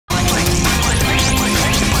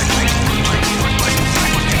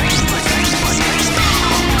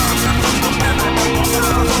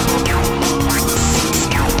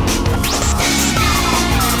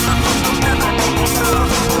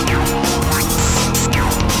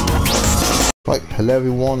Right, hello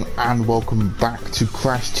everyone and welcome back to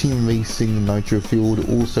Crash Team Racing Nitro Fueled,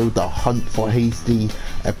 also the Hunt for Hasty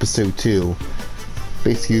episode 2.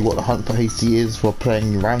 Basically what the Hunt for Hasty is, we're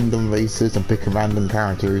playing random races and picking random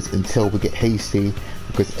characters until we get Hasty,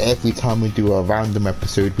 because every time we do a random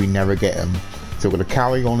episode we never get him. So we're going to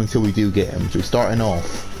carry on until we do get him. So starting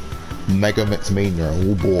off, Mega Mix Mania,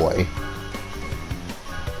 oh boy.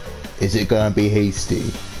 Is it going to be Hasty?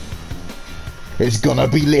 It's gonna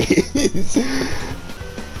be Liz!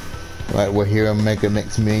 Right, we're here in Mega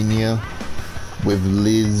Mix Mania with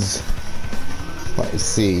Liz. Right, let's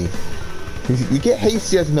see. We get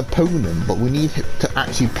Hasty as an opponent, but we need to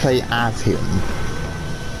actually play as him.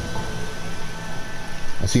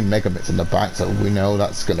 I see Mega Mix in the back, so we know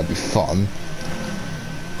that's gonna be fun.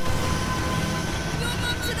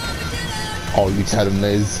 Oh, you tell him,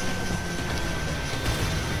 Liz.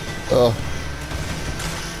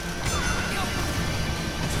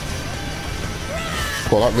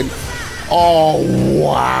 Well, that really... Oh,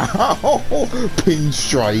 wow!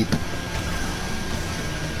 Pinstripe.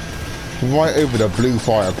 Right over the blue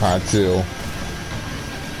fire pad, too.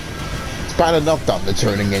 It's bad enough that the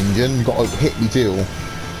turning engine. You gotta hit me, too.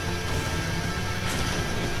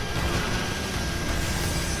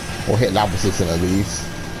 Or hit lava system, at least.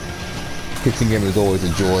 Hitting him is always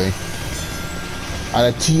a joy.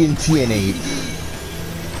 And a TNT in 8.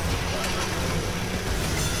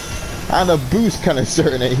 And a boost canister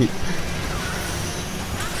in 8.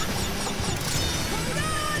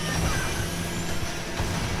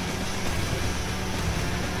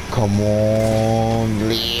 Come on,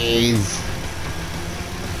 Liz.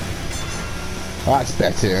 That's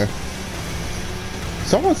better.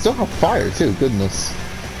 Someone still have fire too, goodness.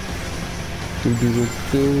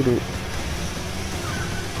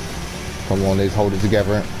 Come on, Liz, hold it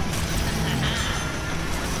together.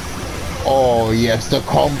 Oh yes, the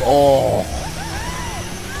combo. Oh,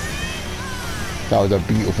 that was a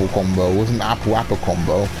beautiful combo. It wasn't an apple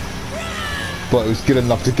combo, but it was good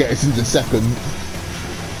enough to get us into second.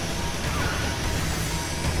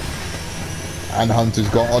 And Hunter's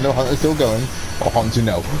gone. Oh no, Hunter's still going. Oh, Hunter,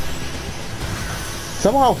 no.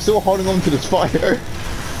 Somehow still holding on to this fire.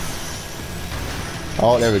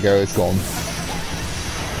 Oh, there we go. It's gone.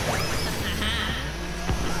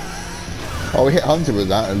 Oh, we hit Hunter with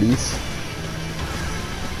that at least.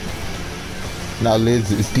 Now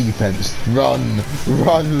Liz, it's defense. Run!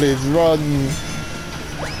 Run, Liz, run!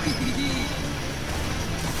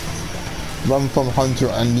 Run from Hunter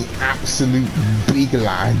and the absolute big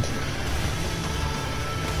lad.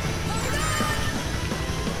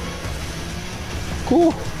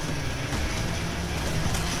 Cool.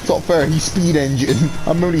 It's not fair, he's speed engine.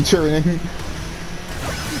 I'm only turning.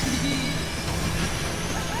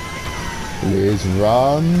 Liz,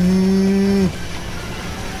 run!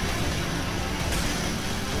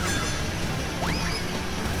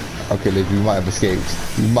 Okay, Liz, we might have escaped.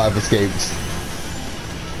 We might have escaped.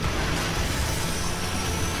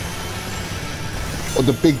 Oh,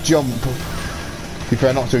 the big jump. If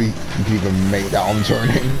I'm not sure you can even make that on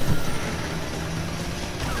turning.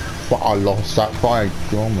 But I lost that fight.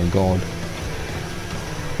 Oh my god.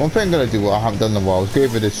 One thing I'm gonna do what I haven't done in a while is go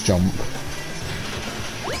over this jump.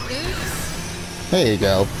 There you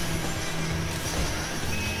go.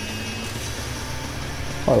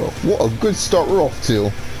 Oh, what a good start we're off to.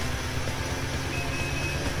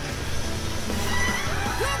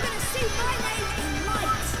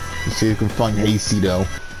 Let's see if we can find Hasty though.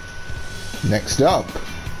 Next up,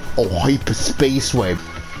 oh, Hyperspace Web.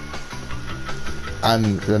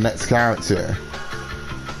 And the next character,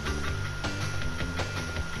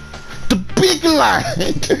 the big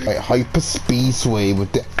lad! Right, Hyperspace Wave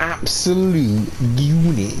with the absolute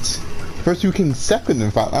unit. First we came second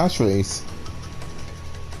in fact last race.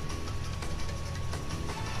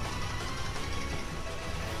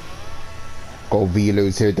 Got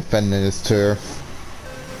Velo's here defending his turf.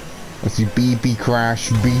 I see BB Crash,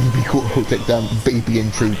 BB will take down Baby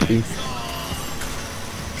Entropy.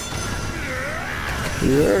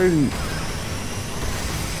 Yeah.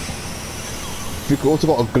 We've also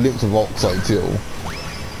got a glimpse of Oxide too.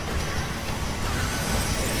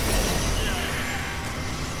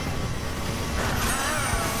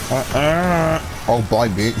 Oh, bye,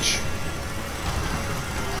 bitch.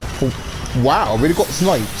 Oh, wow, I really got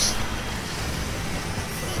sniped.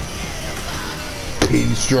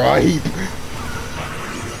 Pinstripe.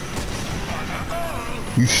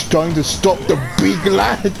 You starting to stop the big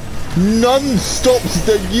lad? None stops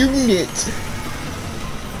the unit.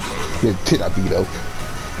 Yeah, take that beat up.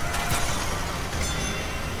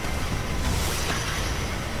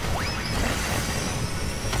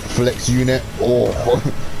 Flex unit. Oh.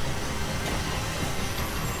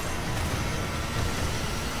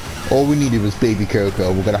 All we needed was baby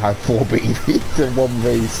Coco. We're gonna have 4 babies in one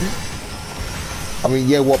race. I mean,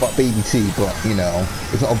 yeah, what about baby T? But, you know,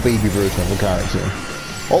 it's not a baby version of a character.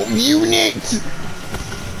 Oh, unit!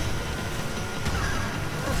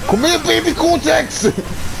 Come here, baby Cortex!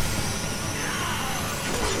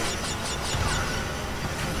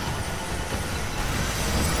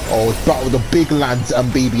 Oh, it's battle with the big lads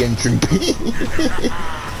and baby Entropy.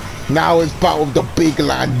 Now it's battle with the big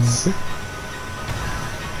lads.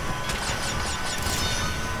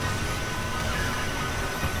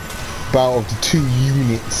 Battle of the 2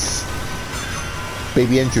 units.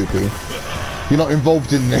 Baby Entropy, you're not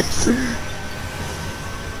involved in this.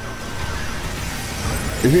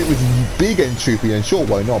 If it was big Entropy, then sure,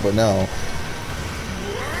 why not, but no.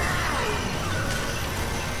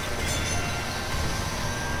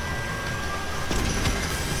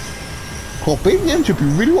 Oh, baby Entropy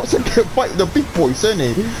really wants to get fight the big boys, doesn't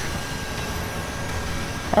he?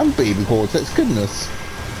 And baby Cortex, goodness.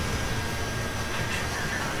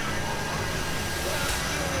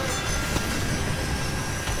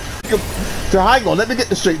 So hang on, let me get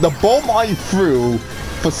this straight. The bomb I threw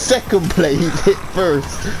for second place hit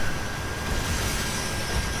first.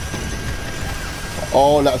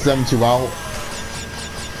 Oh, that's them 2 out.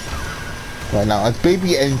 Right now, as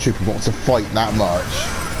baby Entropy wants to fight that much,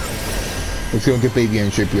 it's gonna give baby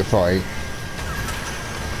Entropy a fight.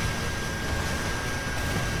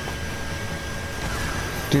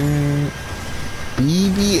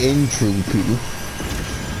 Baby Entropy.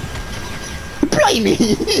 Play me!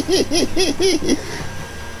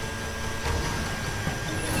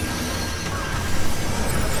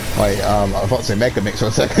 Right, I was about to say Mega Mix for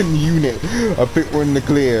a second. Unit. I think we're in the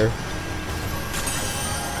clear.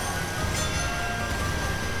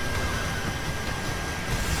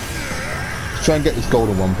 Try and get this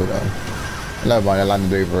golden one for them. Never mind, I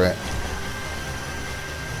landed over it.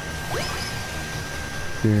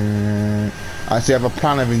 I see I have a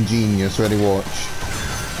plan of ingenious, ready watch.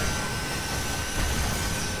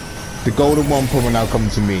 The golden one will now come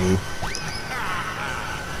to me.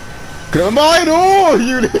 Come on! Oh,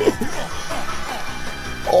 unit!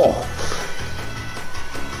 Oh!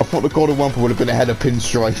 I thought the golden one would have been ahead of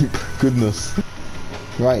Pinstripe. Goodness.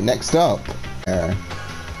 Right, next up.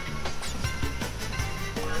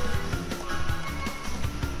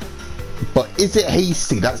 But is it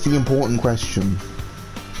Hasty? That's the important question.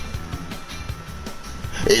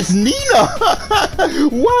 It's Nina!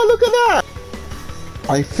 Wow, look at that!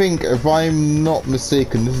 I think, if I'm not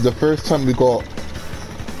mistaken, this is the first time we got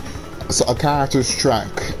a character's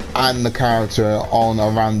track and the character on a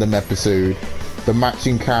random episode. The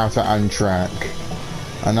matching character and track.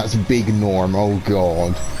 And that's Big Norm, oh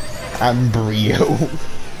god. And Brio.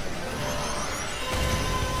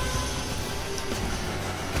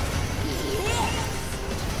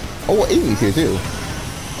 Oh, Amy's here too.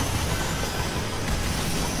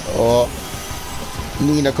 Oh,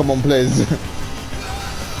 Nina, come on, please.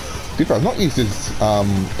 Dude, I've not used this,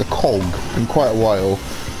 the cog in quite a while.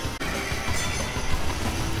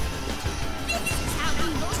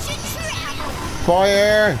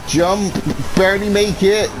 Fire! Jump! Barely make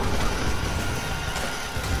it!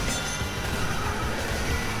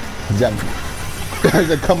 Them.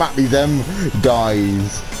 They come at me, them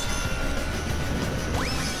guys.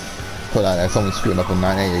 Put that there, someone's screwing up on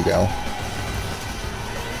that, there you go.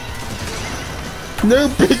 No,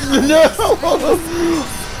 big, no!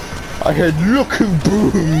 I heard look who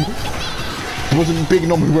boom! It wasn't Big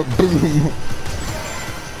Nom who went boom!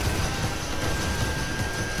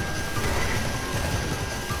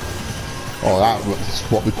 Oh, that was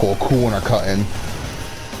what we call corner cutting.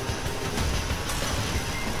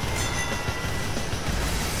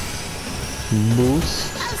 Moose.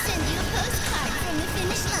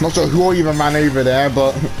 Not sure who even ran over there,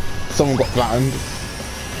 but someone got flattened.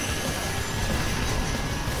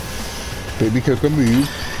 Baby Coco move.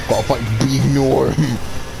 Gotta fight Big Norm.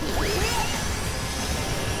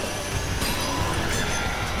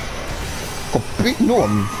 Got Big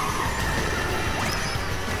Norm.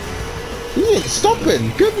 He ain't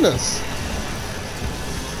stopping, goodness.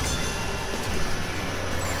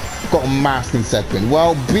 Got a mask in second.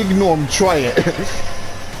 Well, Big Norm, try it.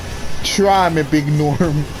 Try me, Big Norm.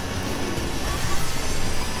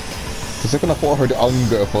 For a second I thought I heard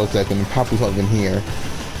Unger for a second, and Papa's not even here.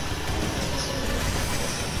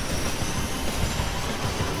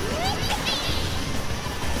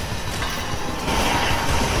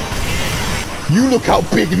 You look out,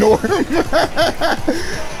 Big Norm!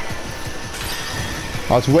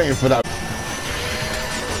 I was waiting for that.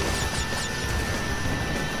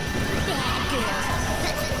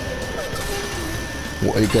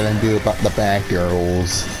 What are you gonna do about the bad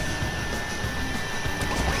girls?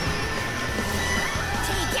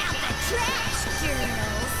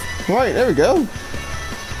 Right, there we go.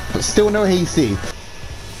 But still no Hasty.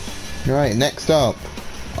 Right, next up.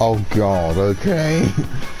 Oh god, okay.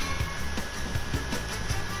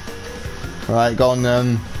 Right, go on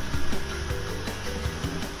then.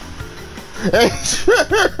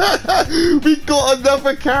 We got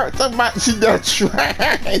another character matching the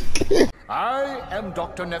track. I am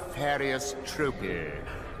Dr. Nefarious Troopy,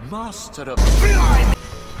 master of blind.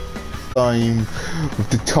 Time with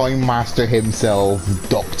the Time Master himself,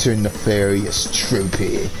 Dr. Nefarious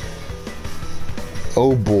Troopy.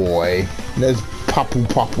 Oh boy, there's Papu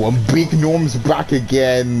Papu and Big Norm's back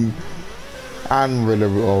again. And Riddler,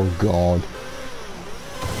 oh god.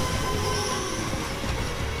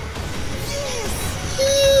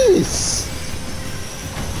 Yes!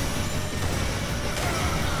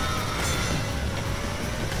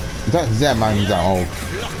 That's Z-Man's out.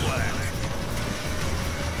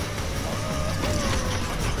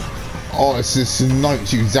 Oh, it's this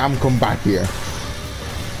night you Zam come back here.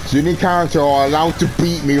 The only character allowed to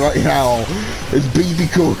beat me right now is Baby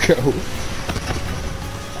Coco.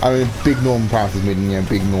 I mean, Big Norm passes me, yeah,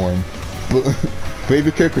 Big Norm. But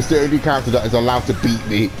Baby Coco's the only character that is allowed to beat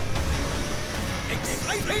me.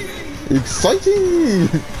 Exciting!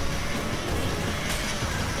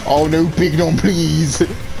 Oh no, Big Norm, please!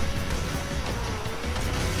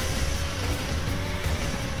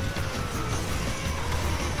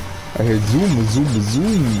 I hear zoom, zoom,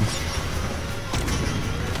 zoom.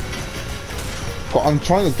 God, I'm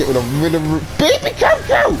trying to get rid of Baby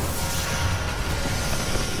Coco!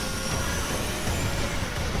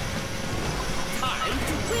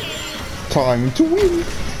 Time to win!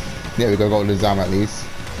 There we go, got the Zam at least.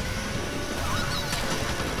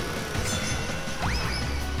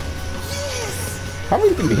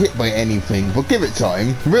 Haven't been hit by anything, but give it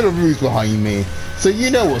time. Riddleroo's behind me, so you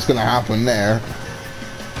know what's gonna happen there.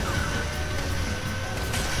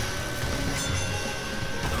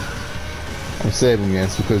 I'm saving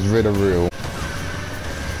this because Riddleroo.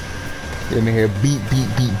 Let me hear beep, beep,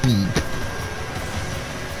 beep, beep.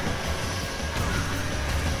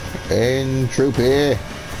 Entropy.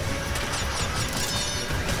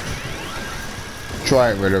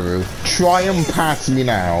 Try it, Riddleroo. Try and pass me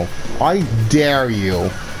now. I dare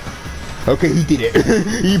you. Okay, he did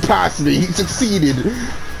it. He passed me. He succeeded.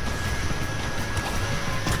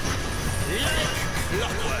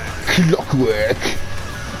 Clockwork.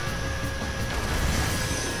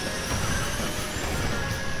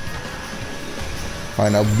 I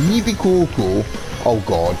know, Baby Coco. Oh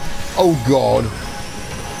god. Oh god.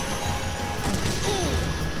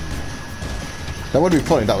 That would be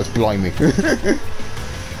funny if that was blimey.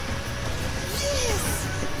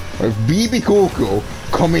 Baby Coco,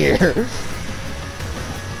 come here.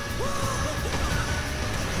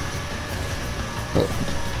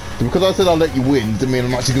 Because I said I'll let you win, doesn't mean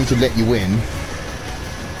I'm actually going to let you win.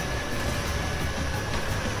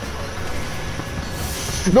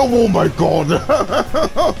 No, oh my god! I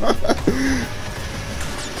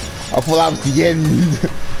thought that was the end.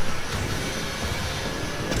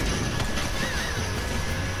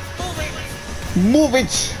 Move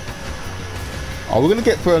it! Oh, we're gonna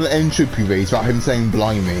get for an entropy race without him saying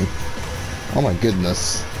blimey. Oh my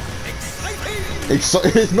goodness.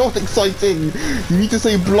 It's not exciting! You need to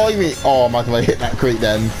say blimey! Oh man, if I hit that crate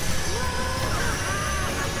then.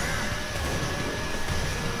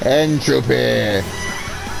 Entropy!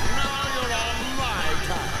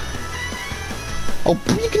 Oh,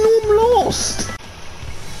 Big Norm lost!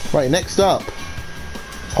 Right, next up.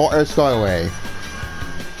 Hot Air Skyway.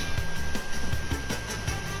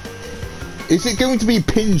 Is it going to be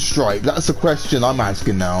Pinstripe? That's the question I'm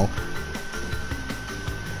asking now.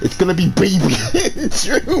 It's gonna be Baby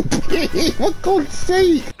Troopy! For God's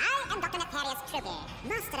sake! I am Dr. Nefarious Troopy,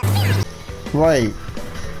 master of... Right.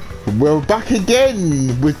 We're back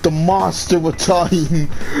again with the Master of Time,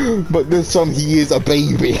 but this time he is a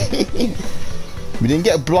baby. We didn't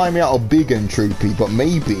get Blimey out of Big Entropy, but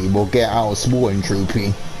maybe we'll get out of Small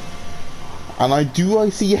Entropy. And I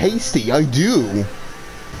see Hasty, I do.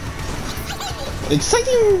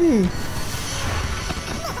 Exciting!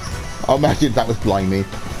 Oh, imagine that was Blimey.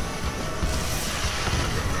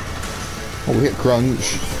 Oh, we hit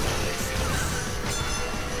Crunch.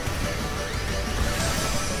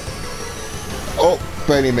 Oh,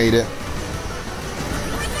 barely made it.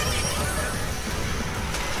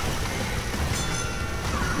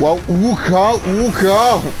 Well, Wooka,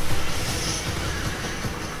 Wooka!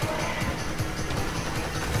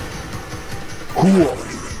 Cool.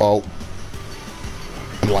 Oh.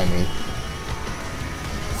 Blimey.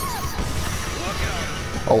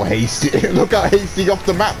 Oh, Hasty. Look at Hasty off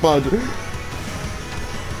the map, bud.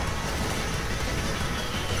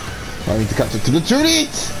 I need to catch up to the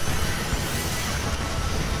turret!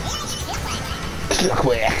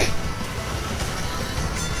 Quick!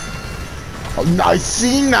 Oh, nice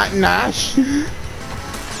seeing that, Nash!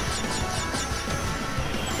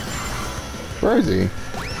 Where is he?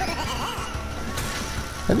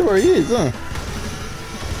 I know where he is, huh?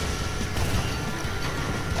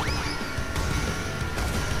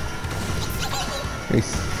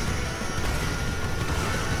 Nice.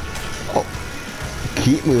 Oh.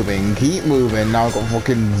 Keep moving, keep moving. Now I've got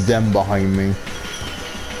fucking Zem behind me.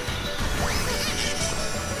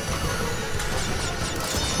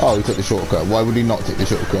 Oh, he took the shortcut. Why would he not take the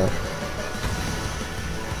shortcut?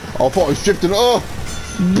 Oh, I thought I was drifting. Oh!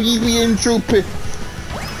 BB and Troopy.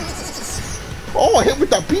 Oh, I hit with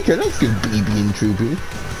that beacon. That's good, BB and Troopy.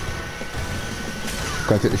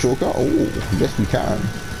 Can I take the shortcut? Oh, yes we can.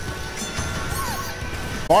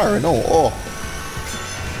 Firing, oh.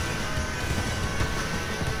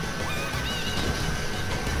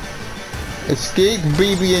 Escape,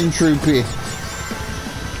 BB and Troopy.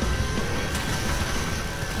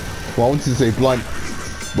 Well, I wanted to say blind.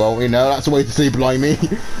 Well, you know, that's a way to say blimey.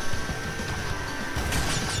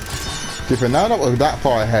 Different. Now that we're that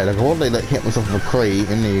far ahead, I can only like hit myself with a crate,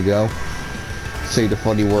 and there you go. Say the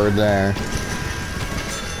funny word there.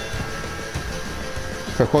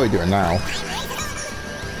 I'll probably do it now.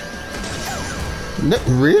 No,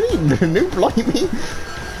 really? No blimey?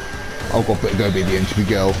 Oh god, better go, baby, and should we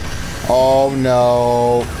go? Oh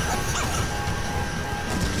no.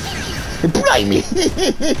 Blimey!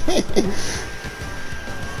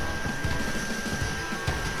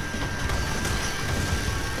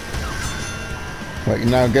 Right,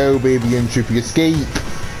 now go, baby, and Troopy, escape!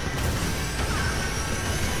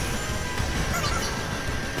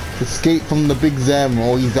 Escape from the big Zem,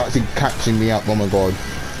 or he's actually catching me up, oh my god.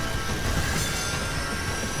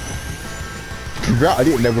 I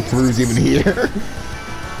didn't know the Peru's even here.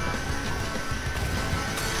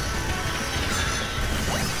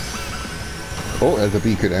 Oh, there's a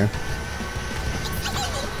beaker there.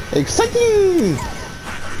 Exciting!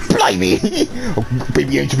 Blimey! Oh,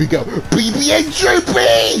 baby entropy go! Baby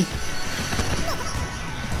entropy!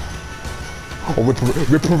 Oh,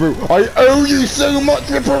 Ripperoo! I owe you so much,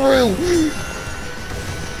 Ripperoo!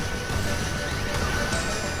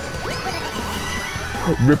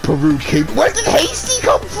 Ripperoo came. Where did Hasty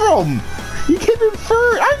come from? He came in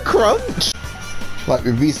third and Crunch! Like,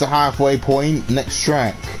 we've reached the halfway point. Next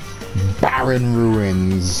track. Barren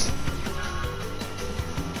Ruins.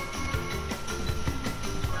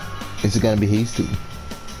 Is it gonna be Hasty?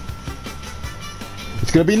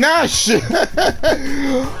 It's gonna be Nash!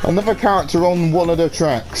 Another character on one of the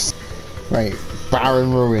tracks. Right,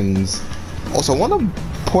 Barren Ruins. Also, I want to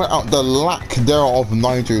point out the lack thereof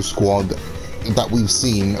Nitro Squad that we've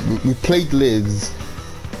seen. We played Liz,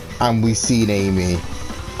 and we've seen Amy.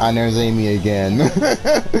 And there's Amy again.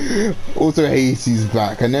 Also, Hasty's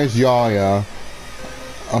back, and there's Yaya.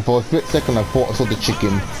 And for a split second, I thought I saw the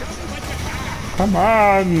chicken. Come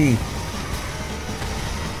on!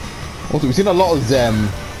 Also, we've seen a lot of them.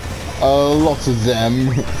 A lot of them.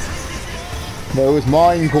 No, it's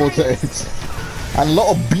mine, Cortex. And a lot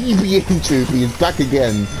of BB Troopy is back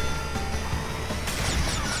again.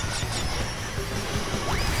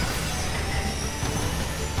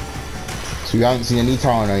 So we haven't seen any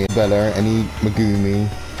Tana, Bella, any Megumi,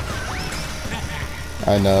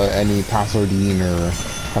 and any Pasadena.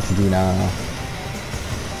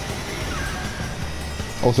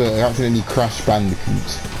 Also, I haven't seen any Crash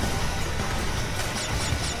Bandicoot.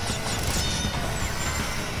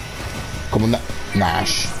 Come on,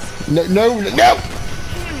 Nash. No, no, no!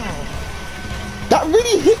 That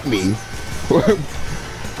really hit me.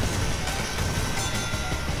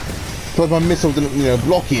 But my missile didn't, you know,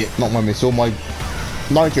 block it. Not my missile, my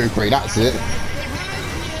Nitro Crate, that's it.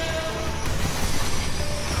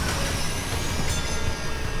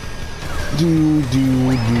 Do.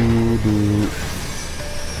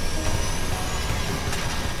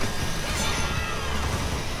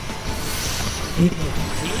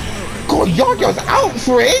 God, Yaya's out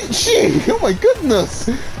for it, ain't she? Oh my goodness.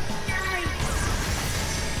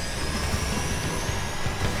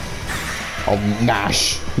 Oh,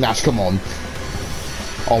 Nash. Nash, come on.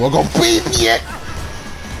 Oh my god, baby it!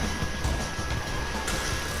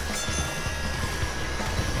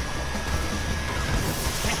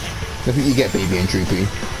 I think you get baby and Troopy.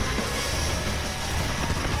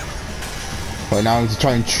 Right, now I need to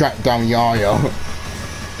try and track down Yaya.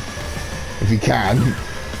 If you can.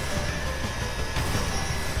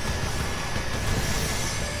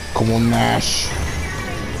 Come on, Nash.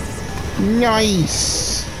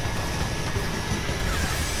 Nice!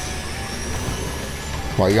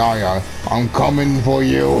 But yeah, I'm coming for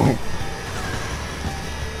you.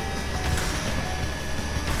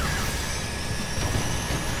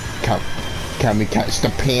 Can we catch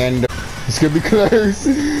the panda? It's gonna be close.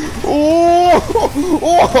 Oh,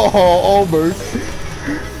 almost.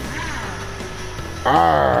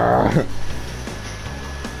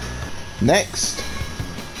 Next.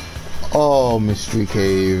 Oh, mystery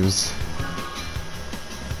caves.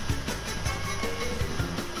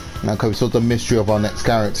 Now can we solve the mystery of our next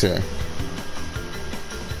character?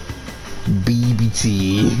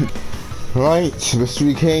 BBT. Right,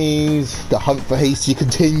 mystery caves. The hunt for Hasty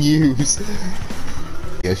continues.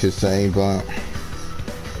 I should say, but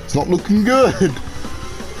it's not looking good.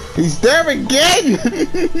 He's there again.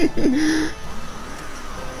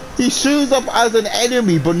 He shows up as an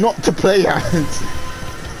enemy, but not to play as.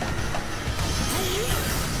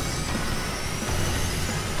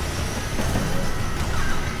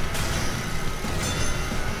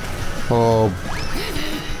 Oh,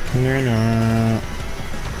 no.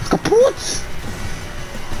 Kaput!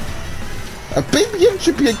 A baby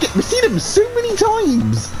entropy again. We've seen him so many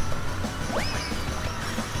times.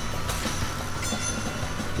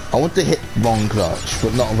 I want to hit wrong clutch,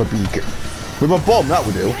 but not with a beacon. With a bomb, that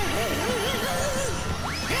would do.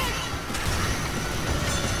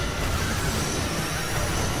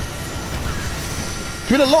 There's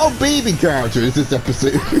been a lot of baby characters this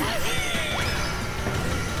episode.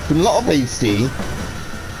 Been a lot of Hasty,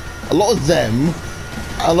 a lot of them,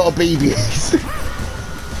 a lot of babies.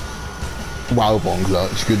 Wow, bomb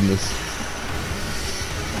clutch, goodness.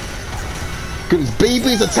 Goodness,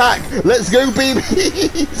 babies attack! Let's go,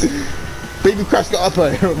 babies! Baby Crash got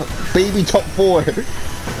upper. Baby top 4.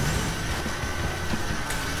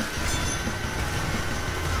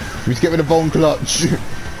 We just get rid of bomb clutch.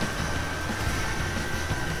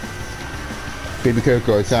 Baby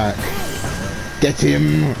Coco attack. Get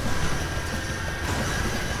him!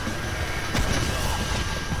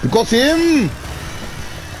 We got him!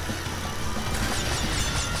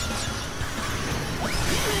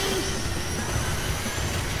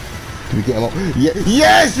 Did we get him up? Yeah.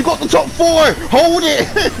 Yes! We got the top 4! Hold it!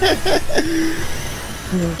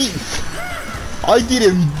 I did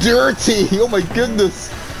him dirty! Oh my goodness!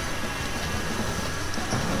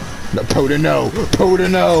 No, Poda, no! Poda,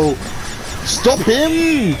 no! Stop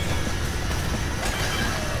him!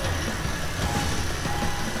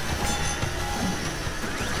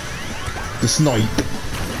 The snipe.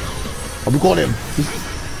 Oh, we got him.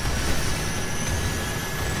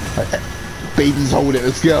 Babies, hold it.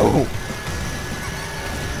 Let's go.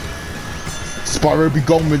 Spyro, be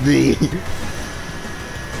gone with thee.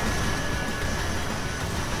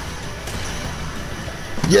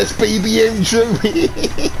 Yes, baby, entropy.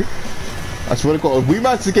 I swear to God, we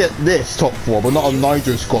managed to get this top 4, but not a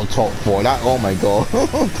Nigel squad top 4. That, oh my God.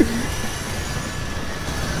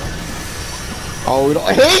 Oh, we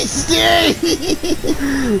got Hasty!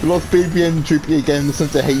 We lost baby entropy again. Listen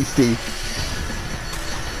to Hasty.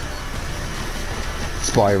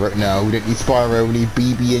 Spyro, no, we don't need Spyro, we need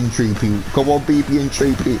BB entropy. Come on, BB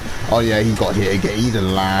entropy. Oh yeah, he got hit again. He's the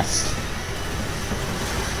last.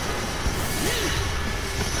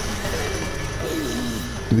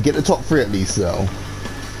 Did we get the top 3 at least though?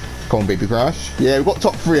 Come on, Baby Crash. Yeah, we got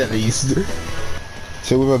top 3 at least.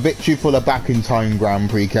 So with a victory for the Back in Time Grand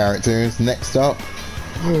Prix characters, next up,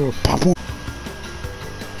 Papu.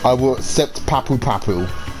 I will accept Papu Papu.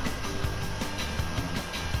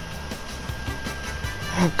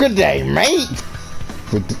 Good day, mate!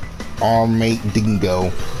 For our mate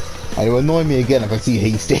Dingo. And it will annoy me again if I see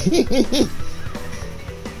Hasty.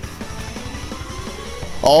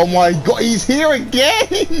 Oh my God, he's here again!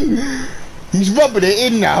 He's rubbing it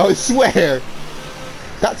in now, I swear.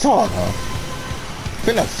 That's Tana. I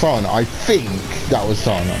think that's Tana. I think that was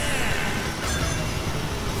Tana.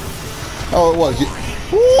 Oh, it was.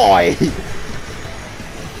 Why?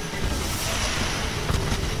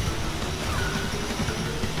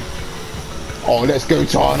 Oh, let's go,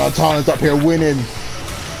 Tana. Tana's up here winning.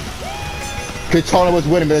 Okay, Tana was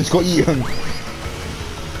winning, but then she got eaten. I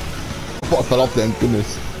thought I fell off then,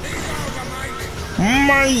 goodness.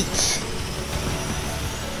 Mate!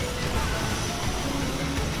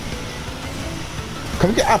 Can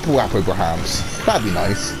we get Apple perhaps? That'd be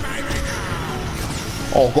nice.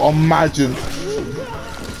 Oh, God, imagine.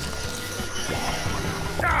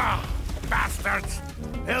 Ah, bastards!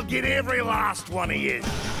 They'll get every last one of you.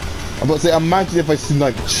 I'm about to say, imagine if I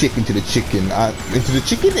snipe chick into the chicken. Into the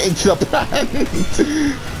chicken? Into the plant!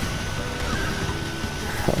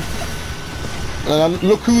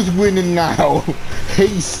 Look who's winning now.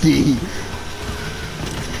 Hasty.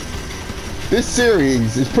 This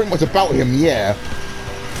series is pretty much about him, yeah.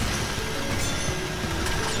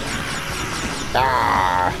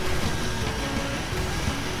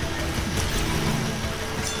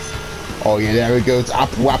 Oh yeah, there we go. It's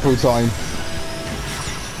Wappo time.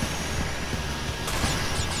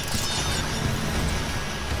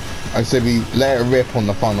 I said we let it rip on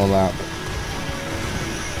the final lap.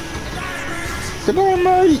 Good on,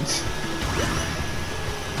 mate.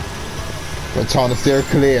 We're trying to steer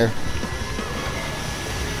clear.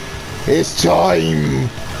 It's time.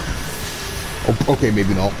 Oh, okay,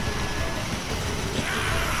 maybe not.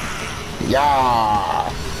 Yeah.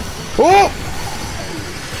 Oh!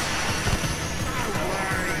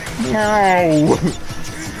 No!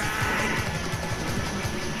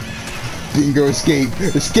 Dingo escape!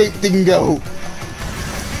 Escape, Dingo!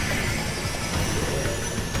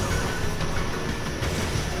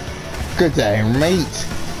 Good day, mate.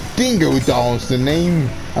 Dingo Doll's the name.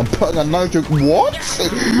 I'm putting a nitro. What?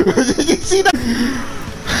 Did you see that?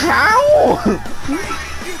 How?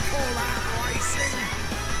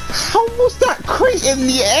 How was that crate in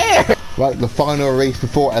the air? Right, the final race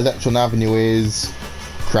before Electron Avenue is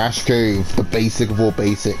Crash Cove, the basic of all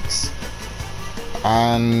basics.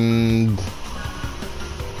 And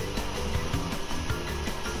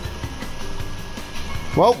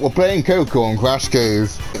well, we're playing Coco on Crash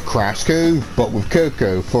Cove. Crash Cove, but with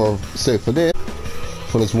Coco for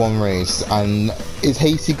this one race. And is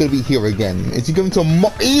Hasty gonna be here again? Is he going to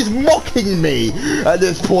he's mocking me at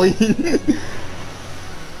this point.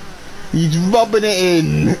 He's rubbing it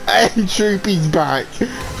in. And Troopy's back.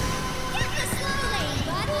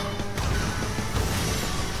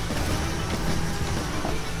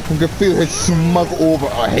 I can feel his smug over.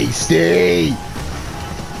 Oh, Hasty!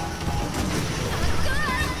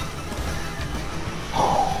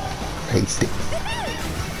 Oh, Hasty.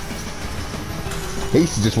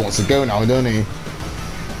 Hasty just wants to go now, doesn't he?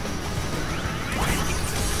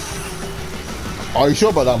 Are you sure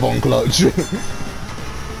about that Von Clutch?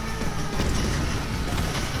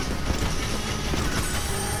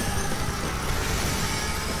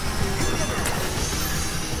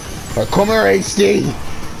 Come here, Hasty!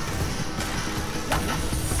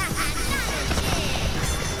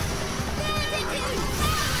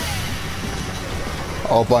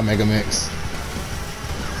 Oh, bye, Mega Mix.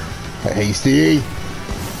 Hasty!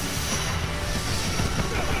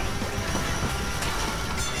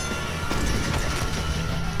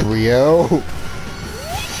 Brio!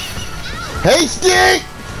 Hasty!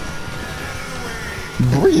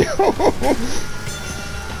 Brio!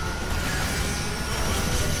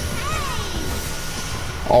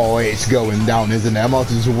 Oh, it's going down, isn't it? I might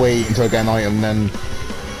just wait until I get an item, then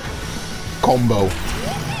combo.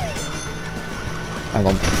 Hang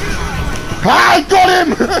on. Ah, I got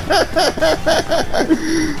him!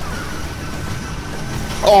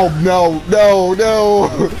 Oh no, no, no!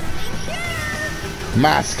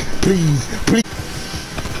 Mask, please, please.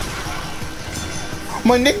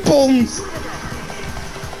 My neck bones!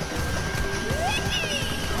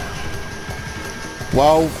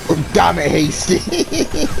 Well, damn it, Hasty. It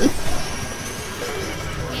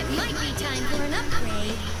might be time for an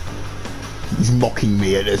upgrade. He's mocking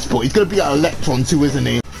me at this point. He's gonna be an Electron too, isn't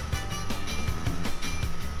he?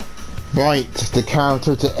 Right, the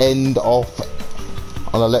character to end off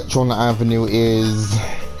on Electron Avenue is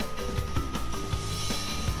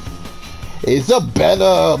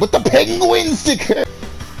Isabella with the penguin sticker.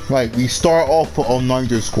 Right, we start off on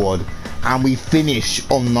Nitro Squad and we finish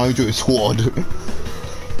on Nitro Squad.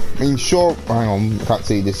 I mean, sure, hang on, I can't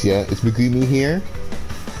say this yet. Is Megumi here?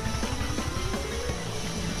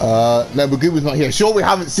 No, Megumi's not here. Sure, we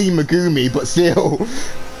haven't seen Megumi, but still.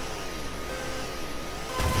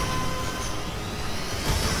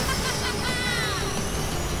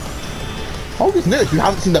 I just noticed we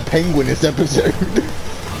haven't seen the penguin this episode.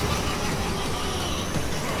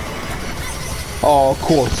 Oh, of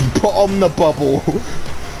course, put on the bubble.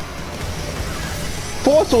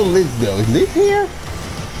 Force or Liz though? Is Liz here?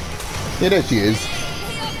 Yeah, there she is.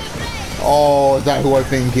 Oh, is that who I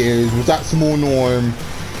think it is? Was that Small Norm?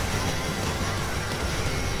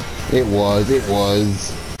 It was, it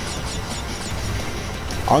was.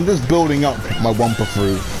 I'm just building up my Wumpa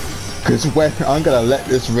Fruit. Because when I'm gonna let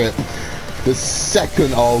this rip, the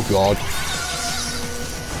second, oh god.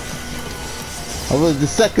 The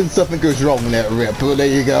second something goes wrong, let it rip, but there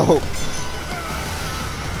you go.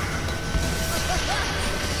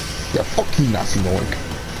 Yeah, fuck you, nasty Nork.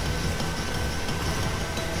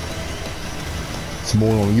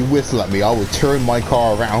 Small Norm, you whistle at me, I will turn my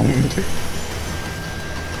car around.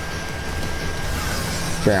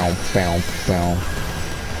 Found.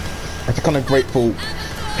 I'm kind of grateful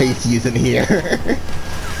Hasty isn't here.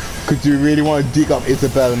 Because you really want to dig up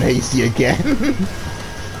Isabel and Hasty again.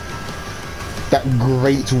 That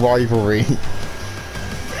great rivalry.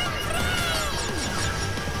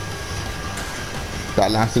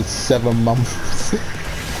 that lasted 7 months.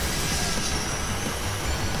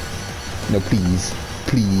 No, please.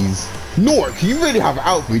 Please. Nork, you really have it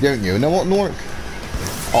out for me, don't you? You know what, Nork?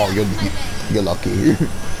 Oh, you're lucky.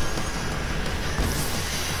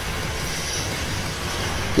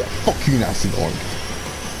 Yeah, fuck you, nasty Nork.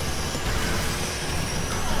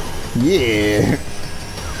 Yeah.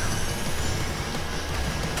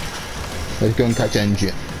 Let's go and catch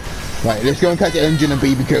Engine. Right, let's go and catch Engine and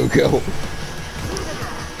Baby Coco.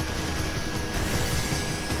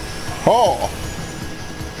 Oh!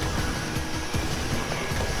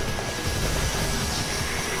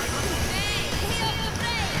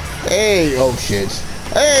 Hey! Oh shit!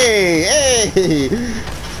 Hey! Hey!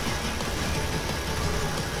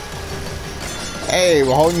 Hey!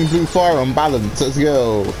 We're holding blue fire on balance. Let's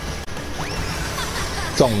go.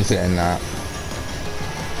 Someone's saying that.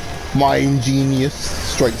 My ingenious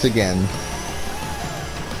strikes again.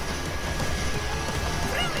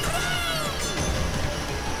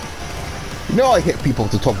 You know I hit people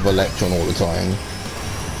off the top of Electron all the time.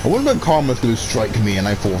 I wonder when Karma's gonna strike me and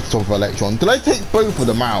I fall off the top of Electron. Did I take both of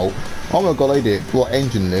them out? Oh my god, I did. What,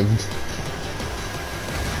 Engine lived?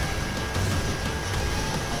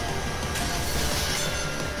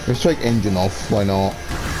 Let's take Engine off, why not?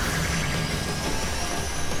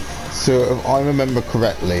 So if I remember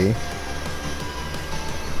correctly,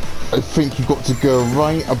 I think you've got to go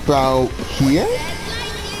right about here?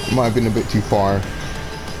 Might have been a bit too far.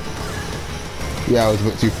 Yeah, I was a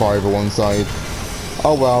bit too far over one side.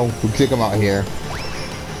 Oh well, we'll take them out here.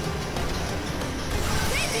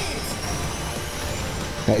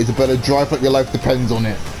 Now, Isabella, drive like your life depends on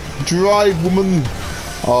it. Drive, woman!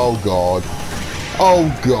 Oh god. Oh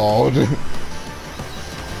god.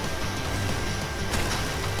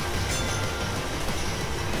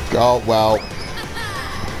 Oh well.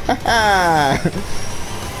 Haha!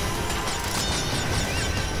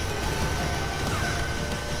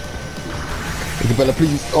 Isabella,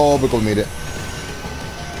 please. Oh, we're gonna made it.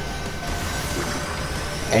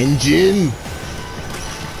 Engine!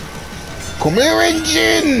 Come here,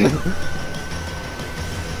 Engine!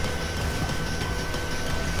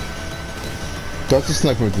 Do I have to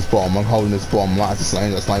snipe him with this bomb? I'm holding this bomb. I have to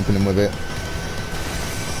sniping him with it.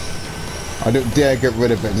 I don't dare get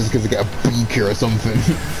rid of it just because I get a beaker or something.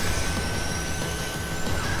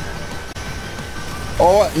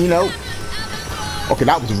 Oh, you know. Okay,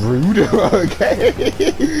 that was rude. Okay.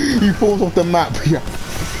 He falls off the map. Yeah.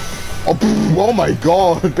 Oh my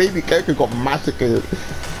god, Baby Coco got massacred.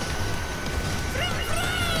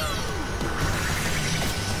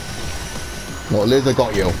 No, Lizard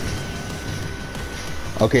got you.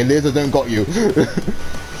 Okay, Lizard don't got you. Perfect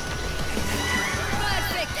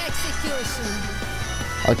execution.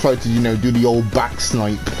 I tried to, you know, do the old back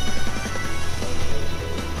snipe.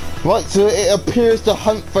 Right, so it appears the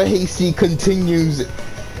hunt for Hasty continues.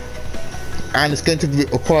 And it's going to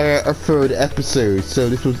require a 3rd episode. So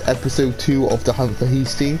this was episode 2 of the hunt for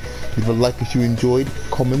Hasty. Leave a like if you enjoyed,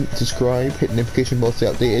 comment, subscribe, hit the notification bell to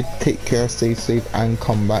stay updated. Take care, stay safe, and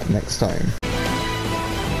come back next time.